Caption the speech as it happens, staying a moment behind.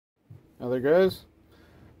Hi there, guys.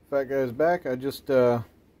 Fat Guy's back. I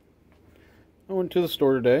went to the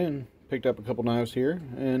store today and picked up a couple knives here,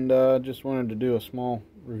 and just wanted to do a small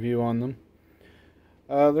review on them.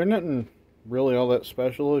 They're nothing really all that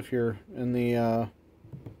special if you're in the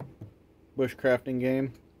bushcrafting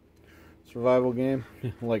game, survival game.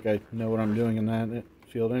 Like I know what I'm doing in that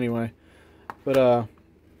field anyway. But I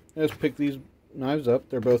just picked these knives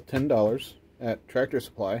up. They're both $10 at Tractor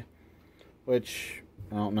Supply, which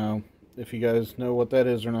I don't know if you guys know what that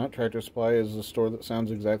is or not. Tractor Supply is a store that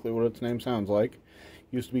sounds exactly what its name sounds like.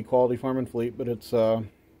 Used to be Quality Farm and Fleet, but it's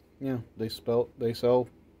yeah, they sell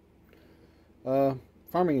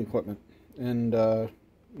farming equipment and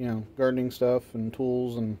you know, gardening stuff and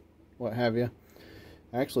tools and what have you.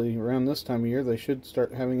 Actually, around this time of year, they should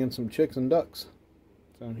start having in some chicks and ducks.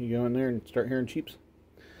 So you go in there and start hearing cheeps.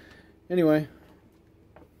 Anyway,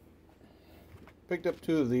 picked up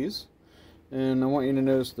two of these, and I want you to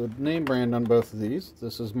notice the name brand on both of these.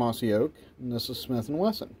 This is Mossy Oak, and this is Smith &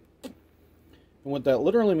 Wesson. And what that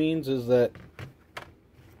literally means is that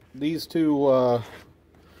these two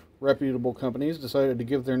reputable companies decided to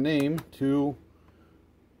give their name to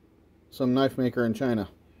some knife maker in China,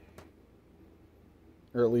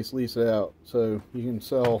 or at least lease it out, so you can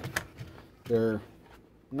sell their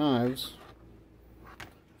knives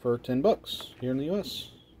for $10 here in the US.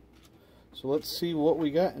 So let's see what we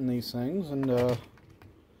got in these things, and I'll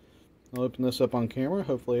open this up on camera.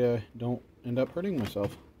 Hopefully I don't end up hurting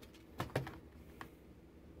myself.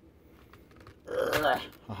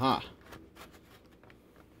 Aha.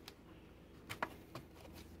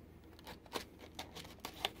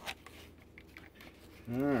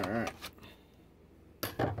 Alright.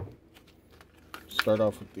 Start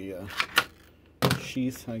off with the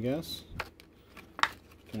sheath, I guess.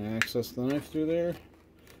 Can I access the knife through there?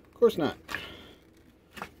 Of course not.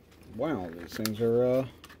 Wow, these things are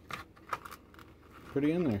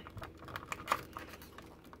pretty in there.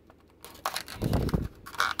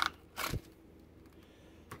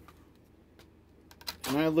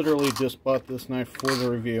 And I literally just bought this knife for the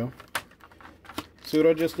review. See what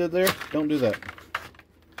I just did there? Don't do that.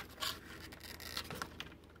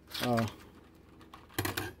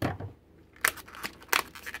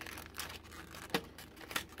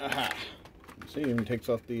 Aha! See, it even takes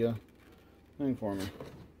off the thing for me.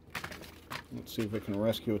 Let's see if it can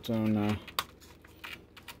rescue its own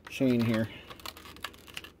chain here.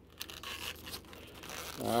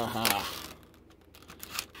 Aha!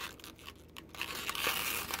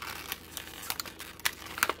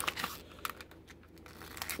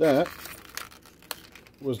 That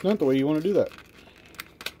was not the way you want to do that.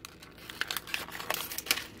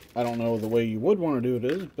 I don't know the way you would want to do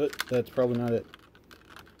it is, but that's probably not it.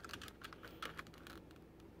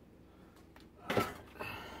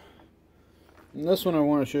 And this one I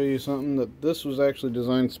want to show you something that this was actually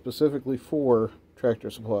designed specifically for Tractor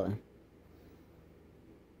Supply.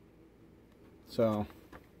 So,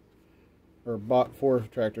 or bought for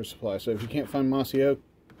Tractor Supply. So if you can't find Mossy Oak,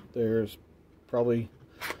 there's probably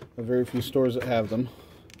a very few stores that have them.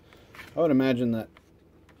 I would imagine that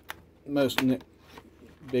most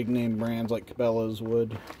big name brands like Cabela's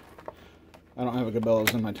would. I don't have a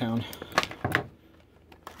Cabela's in my town.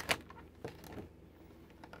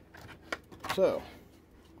 So,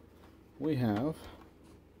 we have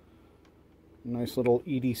a nice little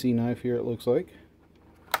EDC knife here, it looks like.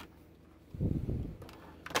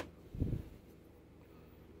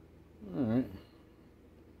 Alright.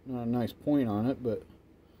 Not a nice point on it, but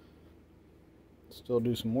still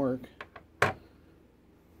do some work.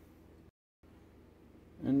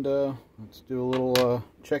 And let's do a little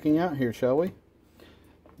checking out here, shall we?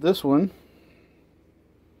 This one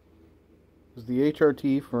is the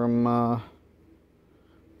HRT from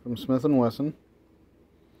Smith & Wesson.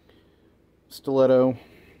 Stiletto.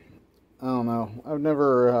 I don't know. I've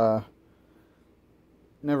never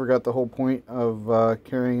got the whole point of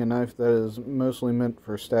carrying a knife that is mostly meant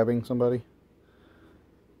for stabbing somebody.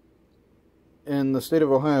 In the state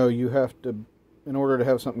of Ohio, you have to, in order to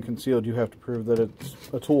have something concealed, you have to prove that it's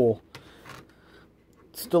a tool.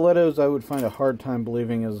 Stilettos, I would find a hard time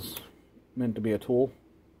believing is meant to be a tool.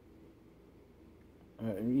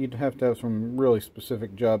 You'd have to have some really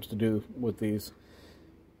specific jobs to do with these.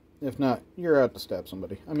 If not, you're out to stab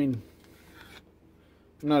somebody. I mean,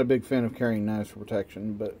 I'm not a big fan of carrying knives for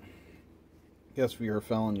protection, but I guess if you're a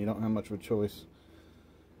felon, you don't have much of a choice.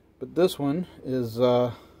 But this one is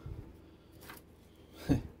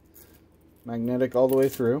magnetic all the way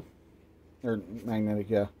through. Or magnetic,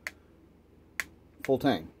 yeah. Full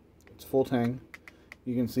tang. It's full tang.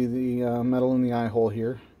 You can see the metal in the eye hole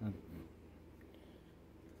here.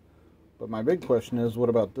 But my big question is, what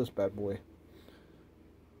about this bad boy?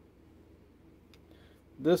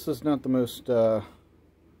 This is not the most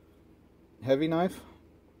heavy knife.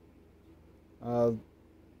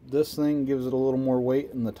 This thing gives it a little more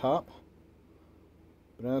weight in the top.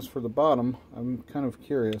 But as for the bottom, I'm kind of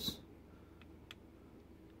curious.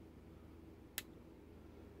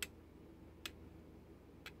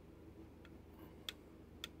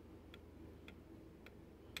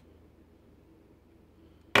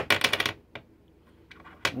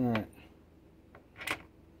 Alright.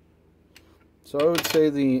 So I would say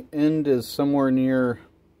the end is somewhere near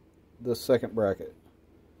the second bracket.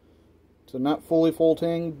 So not fully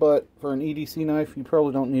full-tang, but for an EDC knife, you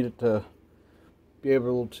probably don't need it to be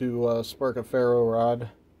able to spark a ferro rod.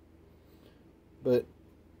 But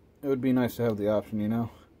it would be nice to have the option, you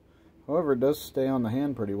know. However, it does stay on the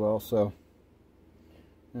hand pretty well, so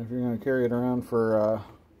if you're going to carry it around for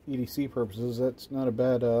EDC purposes, that's not a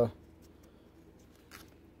bad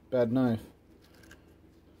knife.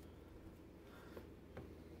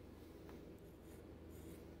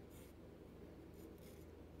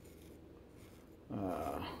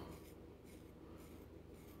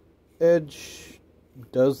 Edge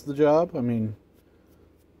does the job. I mean,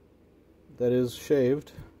 that is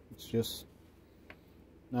shaved. It's just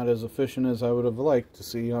not as efficient as I would have liked to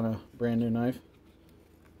see on a brand new knife.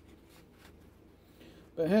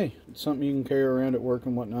 But hey, it's something you can carry around at work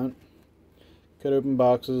and whatnot. Cut open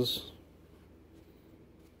boxes,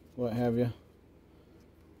 what have you.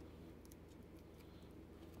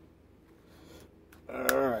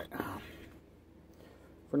 Alright.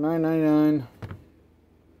 For $9.99,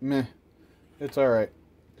 meh. It's alright.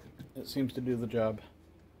 It seems to do the job.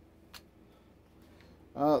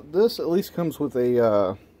 This at least comes with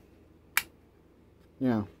a,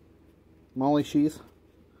 Mossy sheath.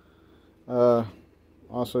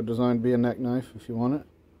 Also designed to be a neck knife if you want it.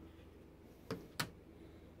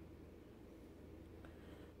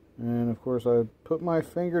 And of course I put my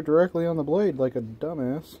finger directly on the blade like a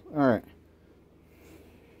dumbass. Alright.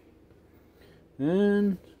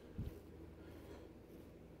 And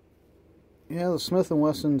yeah, the Smith &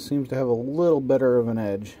 Wesson seems to have a little better of an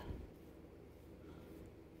edge.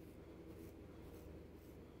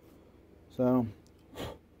 So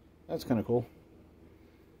that's kind of cool.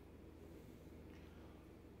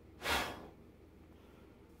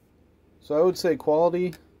 So I would say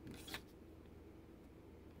quality,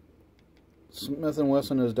 Smith &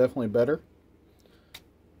 Wesson is definitely better.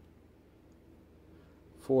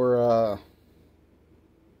 For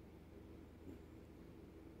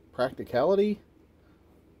practicality,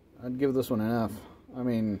 I'd give this one an F. I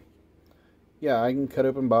mean, yeah, I can cut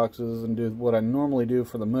open boxes and do what I normally do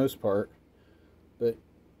for the most part, but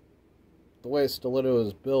the way a stiletto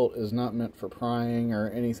is built is not meant for prying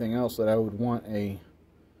or anything else that I would want a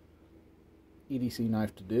EDC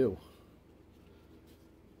knife to do.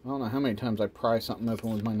 I don't know how many times I pry something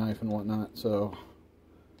open with my knife and whatnot, so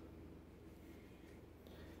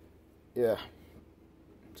yeah,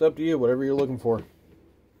 it's up to you, whatever you're looking for. Of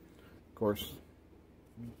course,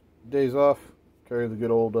 days off, carry the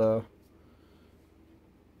good old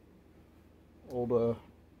old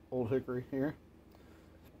hickory here.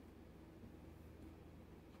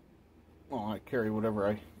 Well, I carry whatever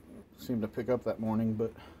I seem to pick up that morning,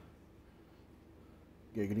 but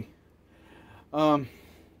giggity.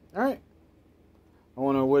 Alright. I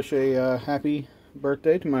want to wish a happy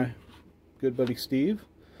birthday to my good buddy Steve.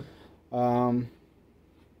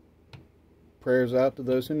 Prayers out to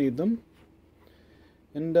those who need them.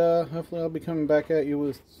 And hopefully I'll be coming back at you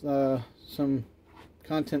with some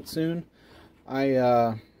content soon.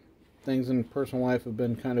 Things in personal life have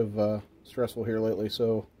been kind of stressful here lately,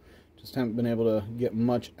 so just haven't been able to get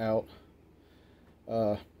much out.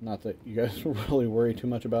 Not that you guys really worry too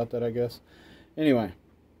much about that, I guess. Anyway,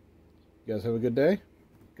 you guys have a good day.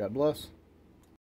 God bless.